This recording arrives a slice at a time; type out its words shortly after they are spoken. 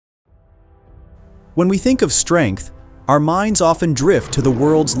When we think of strength, our minds often drift to the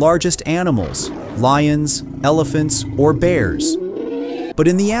world's largest animals, lions, elephants, or bears. But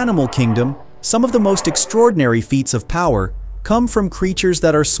in the animal kingdom, some of the most extraordinary feats of power come from creatures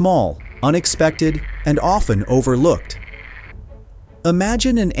that are small, unexpected, and often overlooked.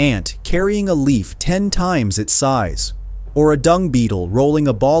 Imagine an ant carrying a leaf 10 times its size, or a dung beetle rolling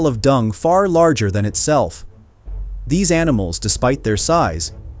a ball of dung far larger than itself. These animals, despite their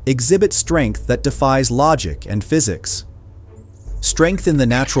size, exhibit strength that defies logic and physics. Strength in the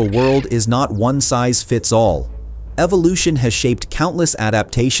natural world is not one size fits all. Evolution has shaped countless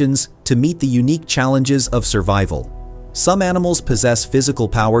adaptations to meet the unique challenges of survival. Some animals possess physical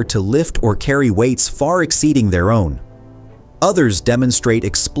power to lift or carry weights far exceeding their own. Others demonstrate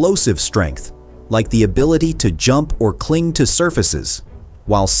explosive strength, like the ability to jump or cling to surfaces,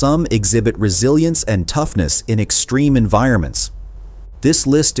 while some exhibit resilience and toughness in extreme environments. This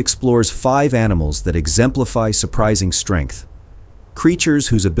list explores 5 animals that exemplify surprising strength. Creatures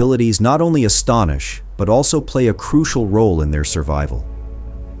whose abilities not only astonish, but also play a crucial role in their survival.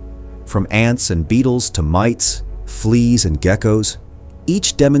 From ants and beetles to mites, fleas and geckos,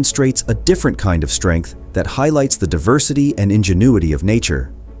 each demonstrates a different kind of strength that highlights the diversity and ingenuity of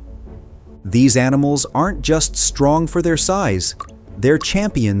nature. These animals aren't just strong for their size, they're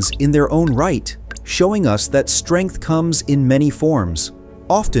champions in their own right, showing us that strength comes in many forms,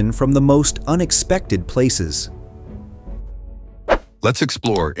 often from the most unexpected places. Let's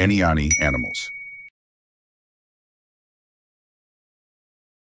explore AnyAni animals.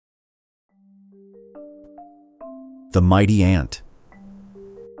 The mighty ant.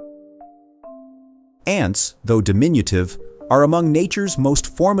 Ants, though diminutive, are among nature's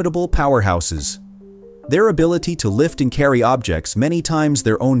most formidable powerhouses. Their ability to lift and carry objects many times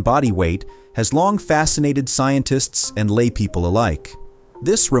their own body weight has long fascinated scientists and laypeople alike.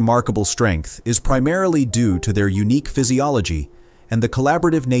 This remarkable strength is primarily due to their unique physiology and the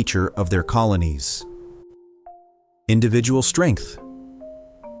collaborative nature of their colonies. Individual strength.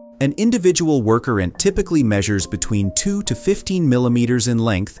 An individual worker ant typically measures between 2 to 15 millimeters in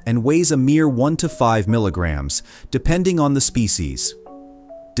length and weighs a mere 1 to 5 milligrams, depending on the species.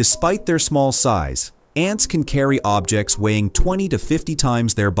 Despite their small size, ants can carry objects weighing 20 to 50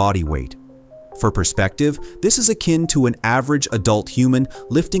 times their body weight. For perspective, this is akin to an average adult human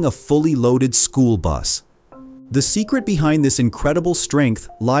lifting a fully loaded school bus. The secret behind this incredible strength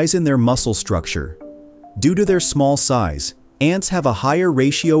lies in their muscle structure. Due to their small size, ants have a higher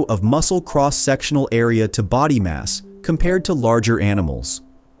ratio of muscle cross-sectional area to body mass compared to larger animals.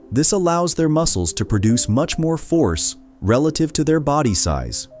 This allows their muscles to produce much more force relative to their body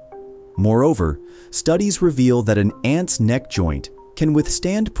size. Moreover, studies reveal that an ant's neck joint can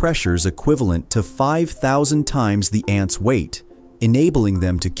withstand pressures equivalent to 5,000 times the ant's weight, enabling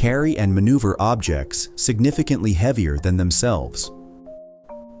them to carry and maneuver objects significantly heavier than themselves.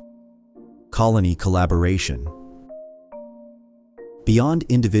 Colony collaboration. Beyond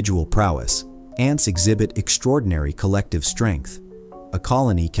individual prowess, ants exhibit extraordinary collective strength. A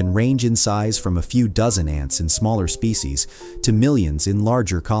colony can range in size from a few dozen ants in smaller species to millions in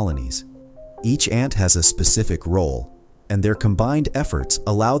larger colonies. Each ant has a specific role, and their combined efforts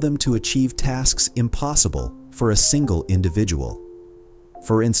allow them to achieve tasks impossible for a single individual.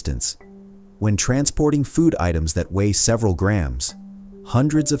 For instance, when transporting food items that weigh several grams,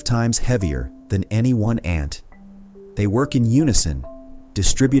 hundreds of times heavier than any one ant, they work in unison,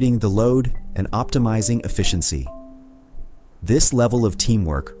 distributing the load and optimizing efficiency. This level of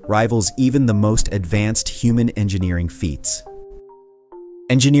teamwork rivals even the most advanced human engineering feats.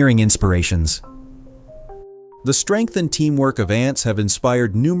 Engineering inspirations. The strength and teamwork of ants have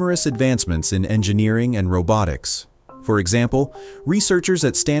inspired numerous advancements in engineering and robotics. For example, researchers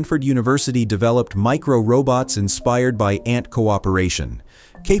at Stanford University developed micro-robots inspired by ant cooperation,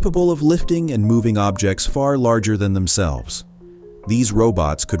 capable of lifting and moving objects far larger than themselves. These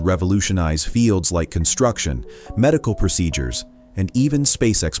robots could revolutionize fields like construction, medical procedures, and even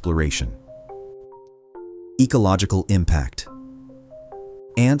space exploration. Ecological impact.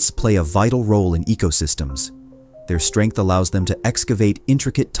 Ants play a vital role in ecosystems. Their strength allows them to excavate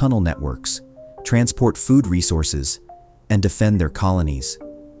intricate tunnel networks, transport food resources, and defend their colonies.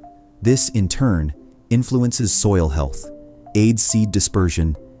 This, in turn, influences soil health, aids seed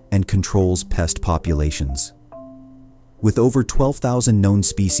dispersion, and controls pest populations. With over 12,000 known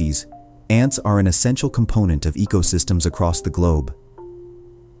species, ants are an essential component of ecosystems across the globe.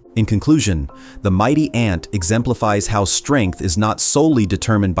 In conclusion, the mighty ant exemplifies how strength is not solely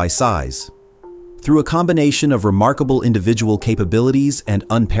determined by size. Through a combination of remarkable individual capabilities and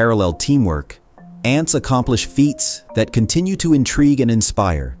unparalleled teamwork, ants accomplish feats that continue to intrigue and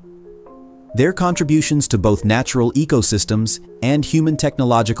inspire. Their contributions to both natural ecosystems and human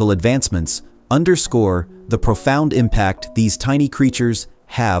technological advancements underscore the profound impact these tiny creatures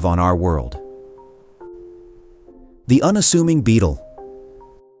have on our world. The unassuming beetle.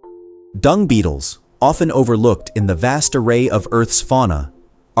 Dung beetles, often overlooked in the vast array of Earth's fauna,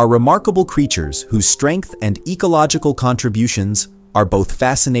 are remarkable creatures whose strength and ecological contributions are both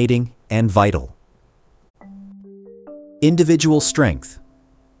fascinating and vital. Individual strength.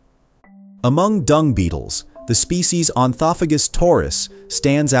 Among dung beetles, the species Onthophagus taurus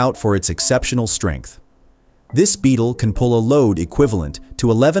stands out for its exceptional strength. This beetle can pull a load equivalent to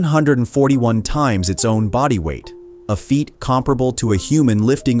 1,141 times its own body weight, a feat comparable to a human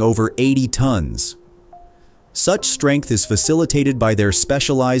lifting over 80 tons. Such strength is facilitated by their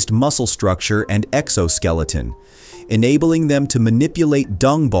specialized muscle structure and exoskeleton, enabling them to manipulate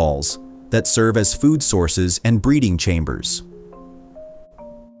dung balls that serve as food sources and breeding chambers.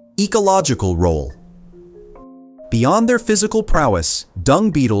 Ecological role. Beyond their physical prowess, dung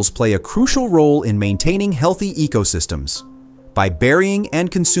beetles play a crucial role in maintaining healthy ecosystems. By burying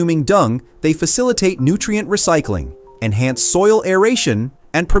and consuming dung, they facilitate nutrient recycling, enhance soil aeration,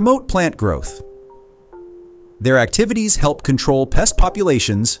 and promote plant growth. Their activities help control pest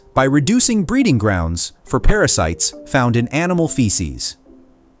populations by reducing breeding grounds for parasites found in animal feces.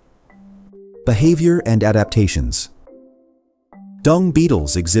 Behavior and adaptations. Dung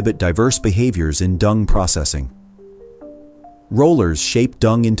beetles exhibit diverse behaviors in dung processing. Rollers shape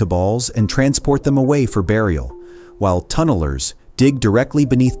dung into balls and transport them away for burial, while tunnelers dig directly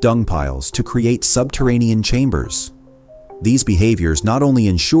beneath dung piles to create subterranean chambers. These behaviors not only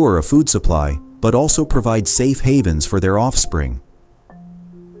ensure a food supply, but also provide safe havens for their offspring.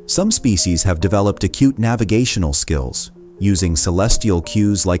 Some species have developed acute navigational skills, using celestial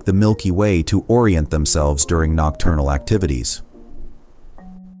cues like the Milky Way to orient themselves during nocturnal activities.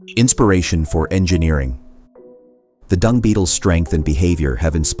 Inspiration for engineering. The dung beetle's strength and behavior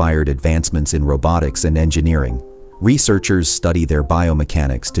have inspired advancements in robotics and engineering. Researchers study their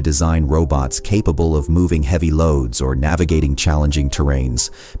biomechanics to design robots capable of moving heavy loads or navigating challenging terrains,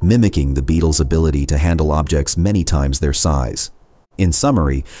 mimicking the beetle's ability to handle objects many times their size. In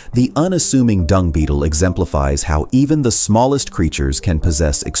summary, the unassuming dung beetle exemplifies how even the smallest creatures can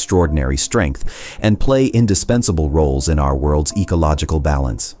possess extraordinary strength and play indispensable roles in our world's ecological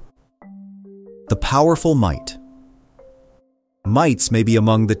balance. The powerful mite. Mites may be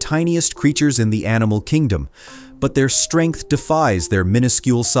among the tiniest creatures in the animal kingdom, but their strength defies their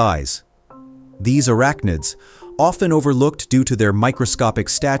minuscule size. These arachnids, often overlooked due to their microscopic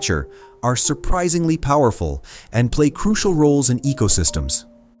stature, are surprisingly powerful and play crucial roles in ecosystems.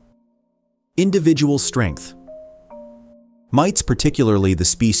 Individual strength. Mites, particularly the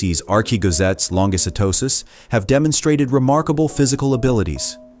species Archaegozetes longicetosus, have demonstrated remarkable physical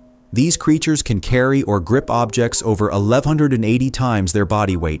abilities. These creatures can carry or grip objects over 1,180 times their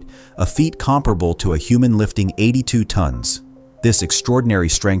body weight, a feat comparable to a human lifting 82 tons. This extraordinary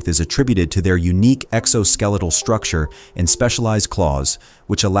strength is attributed to their unique exoskeletal structure and specialized claws,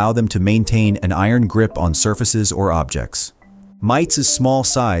 which allow them to maintain an iron grip on surfaces or objects. Mites' small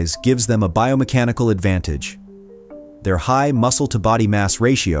size gives them a biomechanical advantage. Their high muscle-to-body mass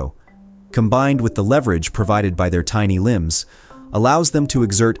ratio, combined with the leverage provided by their tiny limbs, allows them to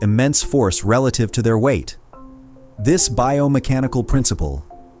exert immense force relative to their weight. This biomechanical principle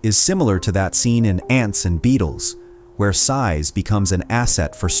is similar to that seen in ants and beetles, where size becomes an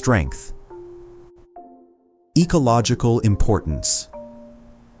asset for strength. Ecological importance.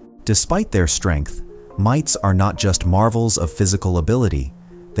 Despite their strength, mites are not just marvels of physical ability,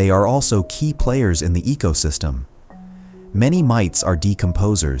 they are also key players in the ecosystem. Many mites are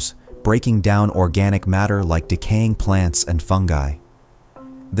decomposers, breaking down organic matter like decaying plants and fungi.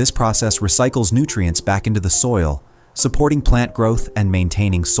 This process recycles nutrients back into the soil, supporting plant growth and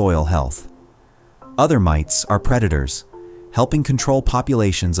maintaining soil health. Other mites are predators, helping control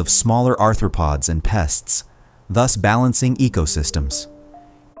populations of smaller arthropods and pests, thus balancing ecosystems.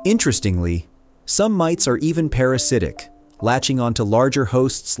 Interestingly, some mites are even parasitic, latching onto larger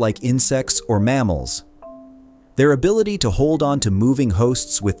hosts like insects or mammals. Their ability to hold on to moving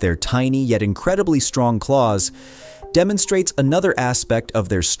hosts with their tiny yet incredibly strong claws demonstrates another aspect of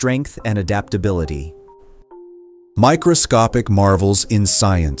their strength and adaptability. Microscopic marvels in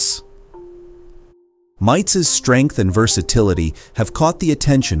science. Mites' strength and versatility have caught the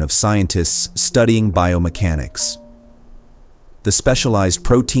attention of scientists studying biomechanics. The specialized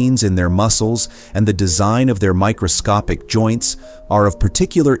proteins in their muscles and the design of their microscopic joints are of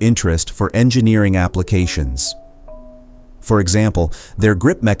particular interest for engineering applications. For example, their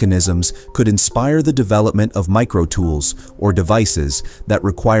grip mechanisms could inspire the development of micro-tools or devices that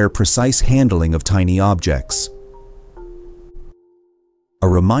require precise handling of tiny objects. A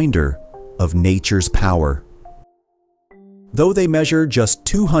reminder of nature's power. Though they measure just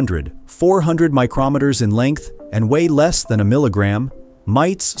 200, 400 micrometers in length and weigh less than a milligram,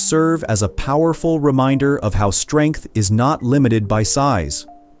 mites serve as a powerful reminder of how strength is not limited by size.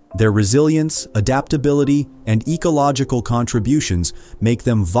 Their resilience, adaptability, and ecological contributions make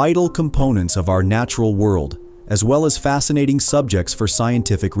them vital components of our natural world, as well as fascinating subjects for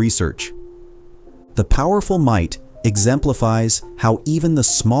scientific research. The powerful mite exemplifies how even the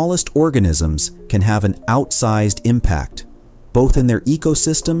smallest organisms can have an outsized impact, both in their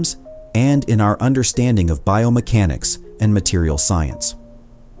ecosystems and in our understanding of biomechanics and material science.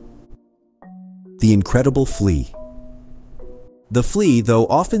 The Incredible Flea. The flea, though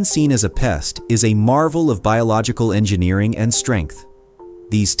often seen as a pest, is a marvel of biological engineering and strength.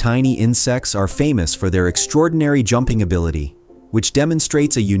 These tiny insects are famous for their extraordinary jumping ability, which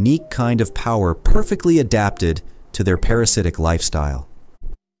demonstrates a unique kind of power perfectly adapted to their parasitic lifestyle.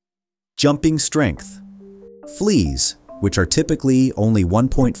 Jumping strength. Fleas, which are typically only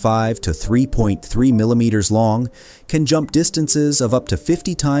 1.5 to 3.3 millimeters long, can jump distances of up to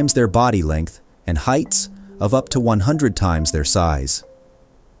 50 times their body length and heights of up to 100 times their size.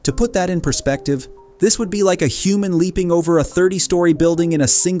 To put that in perspective, this would be like a human leaping over a 30-story building in a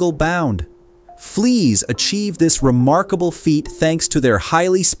single bound. Fleas achieve this remarkable feat thanks to their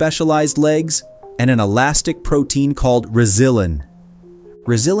highly specialized legs and an elastic protein called resilin.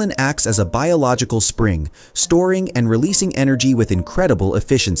 Resilin acts as a biological spring, storing and releasing energy with incredible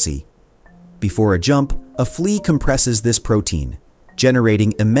efficiency. Before a jump, a flea compresses this protein,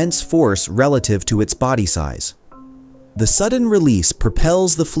 generating immense force relative to its body size. The sudden release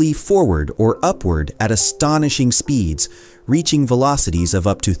propels the flea forward or upward at astonishing speeds, reaching velocities of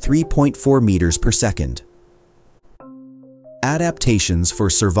up to 3.4 meters per second. Adaptations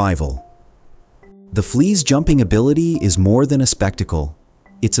for survival. The flea's jumping ability is more than a spectacle.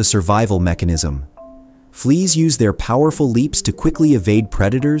 It's a survival mechanism. Fleas use their powerful leaps to quickly evade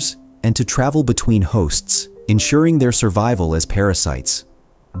predators and to travel between hosts, ensuring their survival as parasites.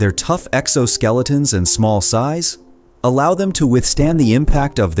 Their tough exoskeletons and small size allow them to withstand the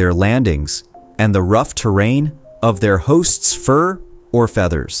impact of their landings and the rough terrain of their host's fur or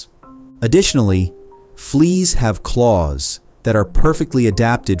feathers. Additionally, fleas have claws that are perfectly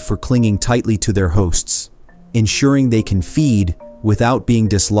adapted for clinging tightly to their hosts, ensuring they can feed without being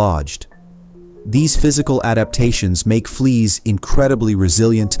dislodged. These physical adaptations make fleas incredibly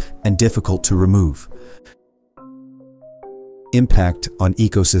resilient and difficult to remove. Impact on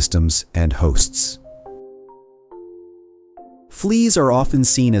ecosystems and hosts. Fleas are often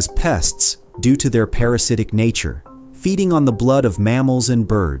seen as pests due to their parasitic nature, feeding on the blood of mammals and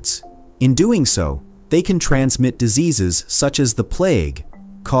birds. In doing so, they can transmit diseases such as the plague,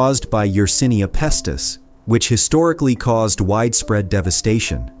 caused by Yersinia pestis, which historically caused widespread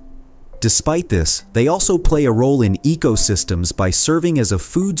devastation. Despite this, they also play a role in ecosystems by serving as a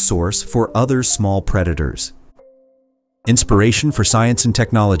food source for other small predators. Inspiration for science and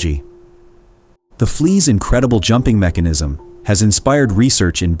technology. The flea's incredible jumping mechanism has inspired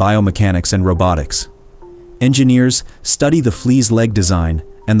research in biomechanics and robotics. Engineers study the flea's leg design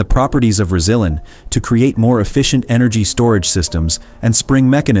and the properties of resilin to create more efficient energy storage systems and spring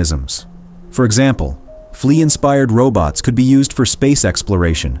mechanisms. For example, flea-inspired robots could be used for space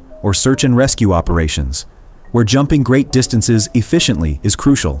exploration or search and rescue operations, where jumping great distances efficiently is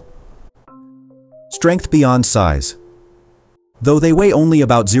crucial. Strength beyond size. Though they weigh only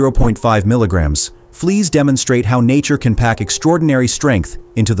about 0.5 milligrams, fleas demonstrate how nature can pack extraordinary strength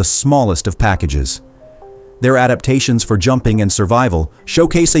into the smallest of packages. Their adaptations for jumping and survival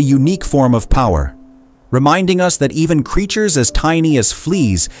showcase a unique form of power, reminding us that even creatures as tiny as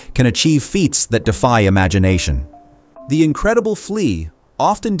fleas can achieve feats that defy imagination. The Incredible Flea,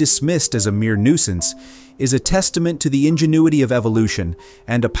 often dismissed as a mere nuisance, is a testament to the ingenuity of evolution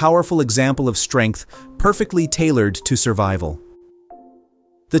and a powerful example of strength perfectly tailored to survival.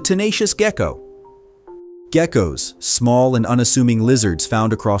 The Tenacious Gecko. Geckos, small and unassuming lizards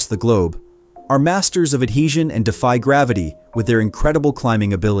found across the globe, are masters of adhesion and defy gravity with their incredible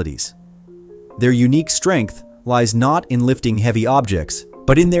climbing abilities. Their unique strength lies not in lifting heavy objects,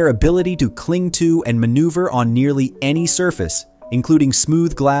 but in their ability to cling to and maneuver on nearly any surface, including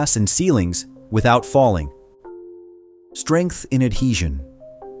smooth glass and ceilings, without falling. Strength in adhesion.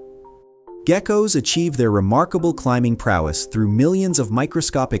 Geckos achieve their remarkable climbing prowess through millions of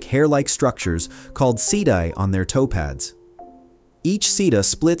microscopic hair-like structures called setae on their toe pads. Each seta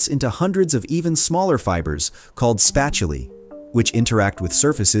splits into hundreds of even smaller fibers called spatulae, which interact with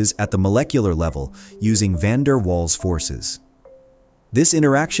surfaces at the molecular level using van der Waals forces. This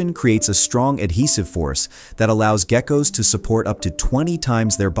interaction creates a strong adhesive force that allows geckos to support up to 20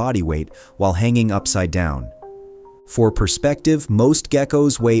 times their body weight while hanging upside down. For perspective, most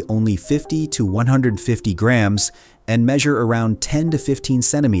geckos weigh only 50 to 150 grams and measure around 10 to 15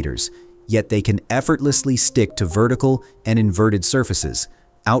 centimeters, yet they can effortlessly stick to vertical and inverted surfaces,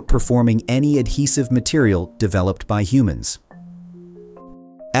 outperforming any adhesive material developed by humans.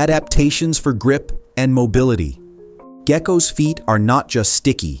 Adaptations for grip and mobility. Geckos' feet are not just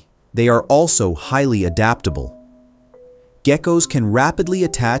sticky, they are also highly adaptable. Geckos can rapidly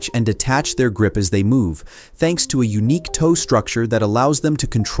attach and detach their grip as they move, thanks to a unique toe structure that allows them to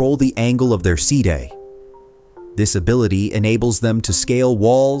control the angle of their setae. This ability enables them to scale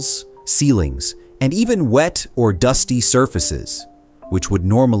walls, ceilings, and even wet or dusty surfaces, which would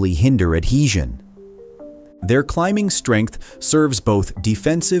normally hinder adhesion. Their climbing strength serves both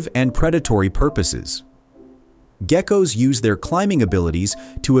defensive and predatory purposes. Geckos use their climbing abilities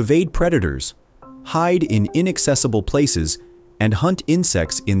to evade predators, hide in inaccessible places, and hunt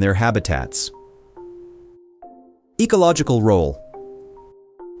insects in their habitats. Ecological role.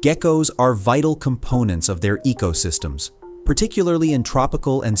 Geckos are vital components of their ecosystems, particularly in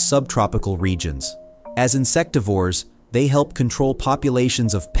tropical and subtropical regions. As insectivores, they help control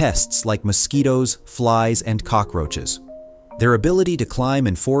populations of pests like mosquitoes, flies, and cockroaches. Their ability to climb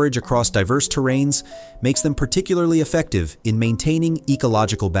and forage across diverse terrains makes them particularly effective in maintaining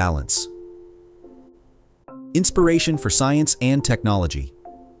ecological balance. Inspiration for science and technology.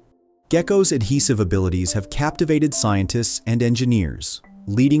 Geckos' adhesive abilities have captivated scientists and engineers,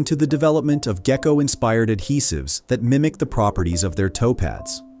 leading to the development of gecko-inspired adhesives that mimic the properties of their toe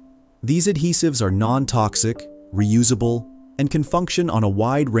pads. These adhesives are non-toxic, reusable, and can function on a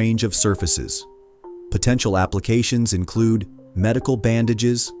wide range of surfaces. Potential applications include medical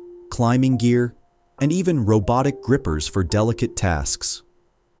bandages, climbing gear, and even robotic grippers for delicate tasks.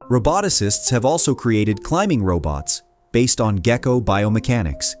 Roboticists have also created climbing robots based on gecko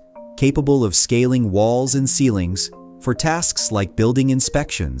biomechanics, capable of scaling walls and ceilings for tasks like building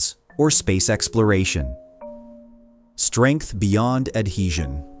inspections or space exploration. Strength beyond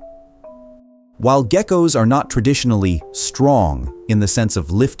adhesion. While geckos are not traditionally strong in the sense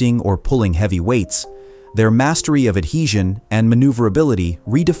of lifting or pulling heavy weights, their mastery of adhesion and maneuverability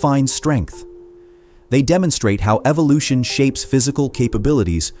redefines strength. They demonstrate how evolution shapes physical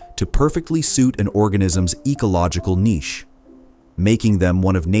capabilities to perfectly suit an organism's ecological niche, making them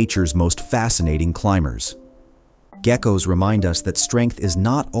one of nature's most fascinating climbers. Geckos remind us that strength is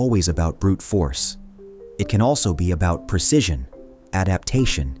not always about brute force. It can also be about precision,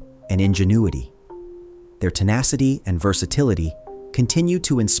 adaptation, and ingenuity. Their tenacity and versatility continue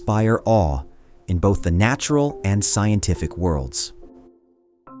to inspire awe in both the natural and scientific worlds.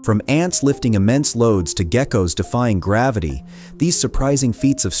 From ants lifting immense loads to geckos defying gravity, these surprising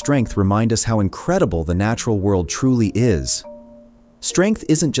feats of strength remind us how incredible the natural world truly is. Strength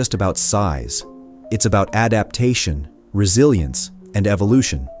isn't just about size, it's about adaptation, resilience, and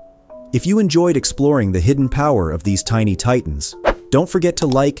evolution. If you enjoyed exploring the hidden power of these tiny titans, don't forget to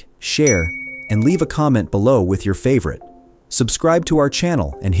like, share, and leave a comment below with your favorite. Subscribe to our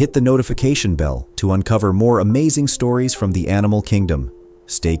channel and hit the notification bell to uncover more amazing stories from the animal kingdom.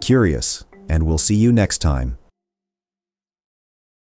 Stay curious, and we'll see you next time.